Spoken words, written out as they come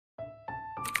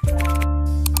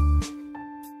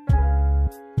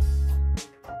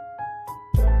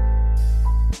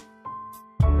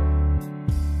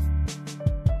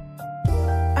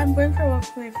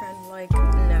walk with my friend, like,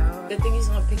 now. Good thing he's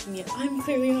not picking me up. I'm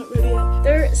clearly not ready yet.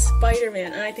 They're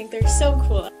Spider-Man, and I think they're so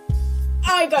cool.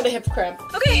 I got a hip cramp.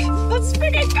 Okay, let's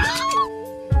freaking go!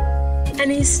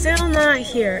 And he's still not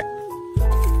here.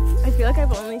 I feel like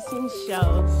I've only seen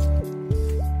shells.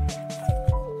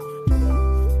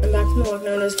 I'm back from the walk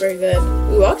now, and it was very good.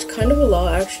 We walked kind of a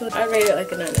lot, actually. I rated it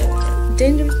like a 9 out of 10.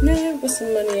 Dangerous man with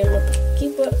some money in my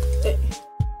pocket, but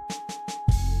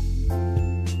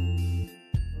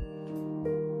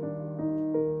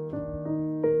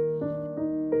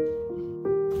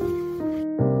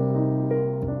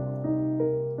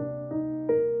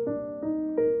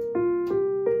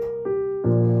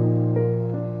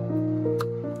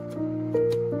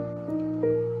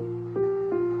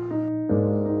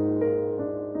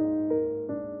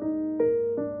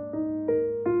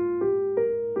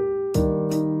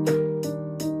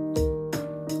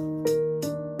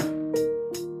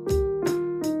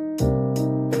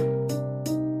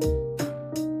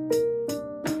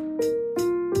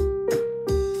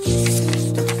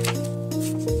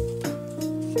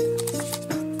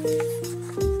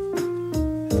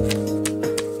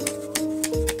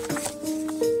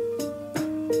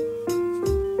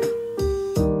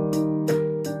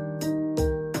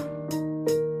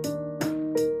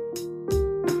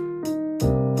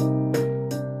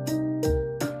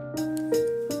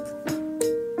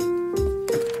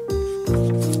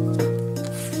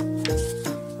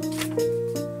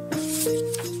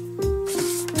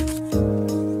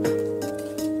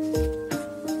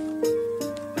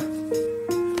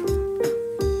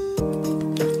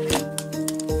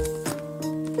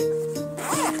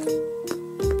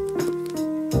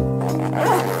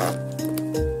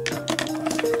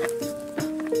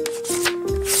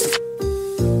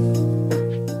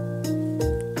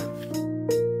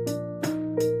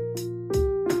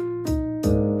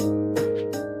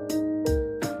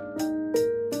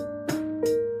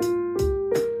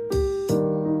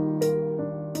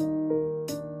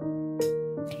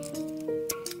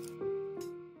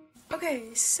okay,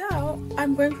 so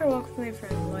I'm going for a walk with my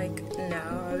friend, like,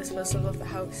 now. I was supposed to leave the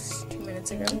house 2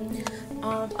 minutes ago.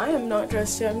 I am not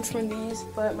dressed yet. I'm just wearing these,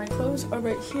 but my clothes are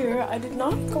right here. I did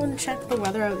not go and check the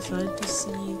weather outside to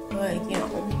see, like, you know,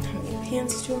 how many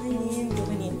pants do I need? Do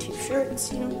I need 2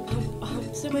 shirts, you know?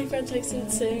 So my friend texted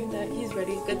saying that he's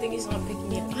ready. Good thing he's not picking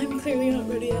me up. I'm clearly not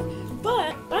ready yet.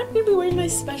 But I'm gonna be wearing my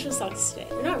special socks today.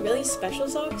 They're not really special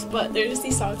socks, but they're just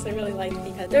these socks I really like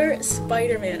because they're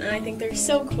Spider-Man, and I think they're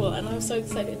so cool, and I'm so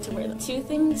excited to wear them. 2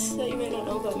 things that you may not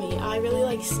know about me. I really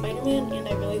like Spider-Man, and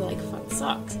I really like fun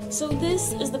socks. So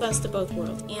this is the best of both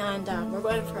worlds, and we're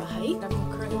going for a hike.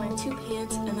 I'm currently wearing 2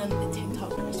 pants and then the tank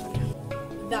top and a sweater.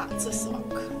 That's a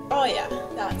sock. Oh yeah,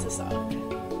 that's a sock.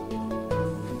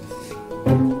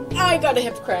 I got a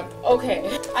hip cramp. Okay,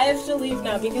 I have to leave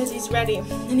now because he's ready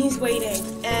and he's waiting,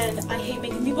 and I hate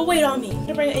making people wait on me. I'm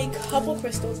gonna bring a couple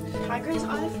crystals. Tiger's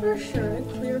eye for sure,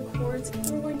 clear quartz.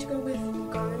 We're going to go with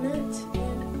garnet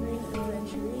and green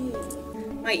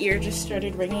aventurine. My ear just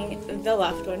started ringing. The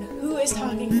left one. Who is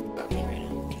talking about me right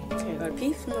now? Okay, I gotta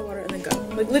pee from the water and then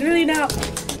go. Like literally now.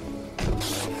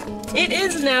 It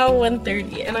is now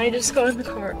 1:30 and I just got in the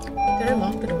car. Did I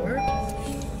lock the door?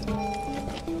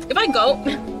 If I go.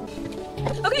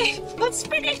 Okay, let's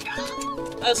freaking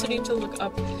go! I also need to look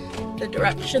up the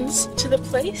directions to the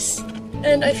place.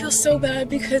 And I feel so bad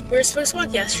because we were supposed to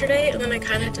walk yesterday and then I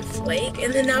kind of had to flake.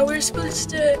 And then now we're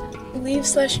supposed to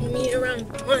leave/meet around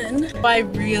 1. I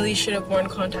really should have worn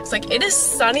contacts. Like, it is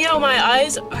sunny out, my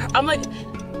eyes. I'm like,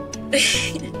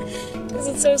 because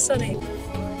it's so sunny.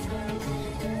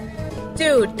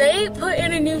 Dude, they put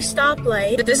in a new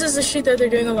stoplight. This is the street that they're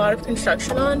doing a lot of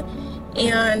construction on.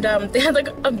 And they had like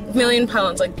a million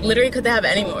pounds, like literally could they have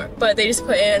any more, but they just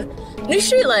put in new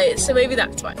street lights, so maybe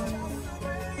that's why.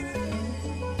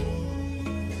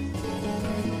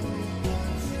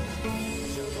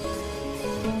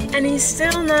 And he's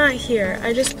still not here.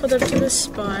 I just pulled up to this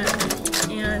spot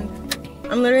and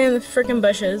I'm literally in the freaking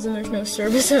bushes and there's no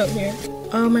service out here.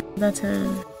 Oh my god, that's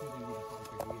him.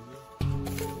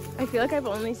 I feel like I've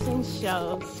only seen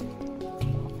shells.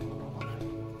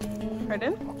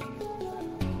 Pardon?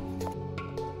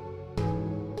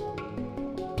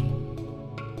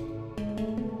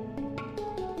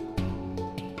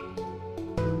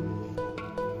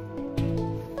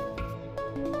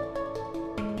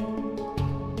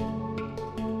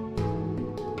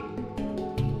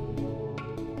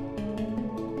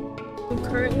 I'm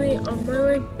currently on my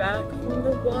way back from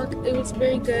the walk. It was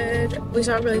very good. We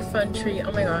saw a really fun tree.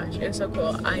 Oh my gosh, it was so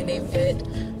cool. I named it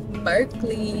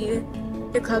Barkley.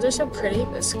 The clouds are so pretty,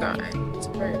 the sky. It's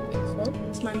very beautiful.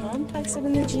 So my mom texted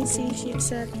in the GC. She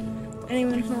said,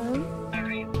 anyone home?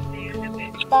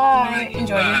 Bye.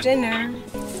 Enjoy your dinner.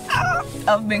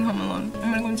 Of being home alone.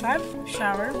 I'm gonna go inside,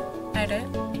 shower, edit,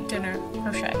 dinner,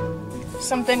 crochet.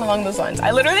 Something along those lines.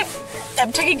 I literally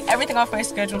am taking everything off my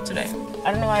schedule today.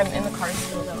 I don't know why I'm in the car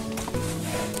still though.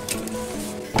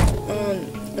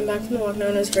 I'm back from the walk now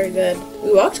and it was very good.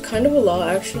 We walked kind of a lot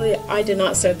actually. I did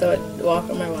not start the walk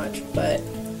on my watch, but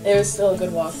it was still a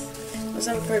good walk. I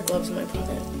also have a pair of gloves in my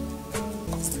pocket.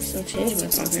 Some change in my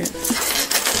pocket.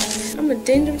 I'm a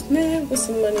dangerous man with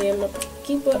some money in my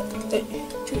pocket, but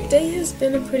today has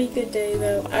been a pretty good day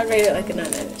though. I rate it like a 9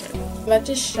 out of 10. I'm about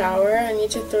to shower. I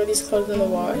need to throw these clothes in the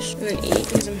wash and then eat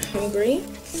because I'm hungry.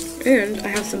 And I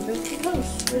have something to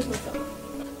post. Where's my phone?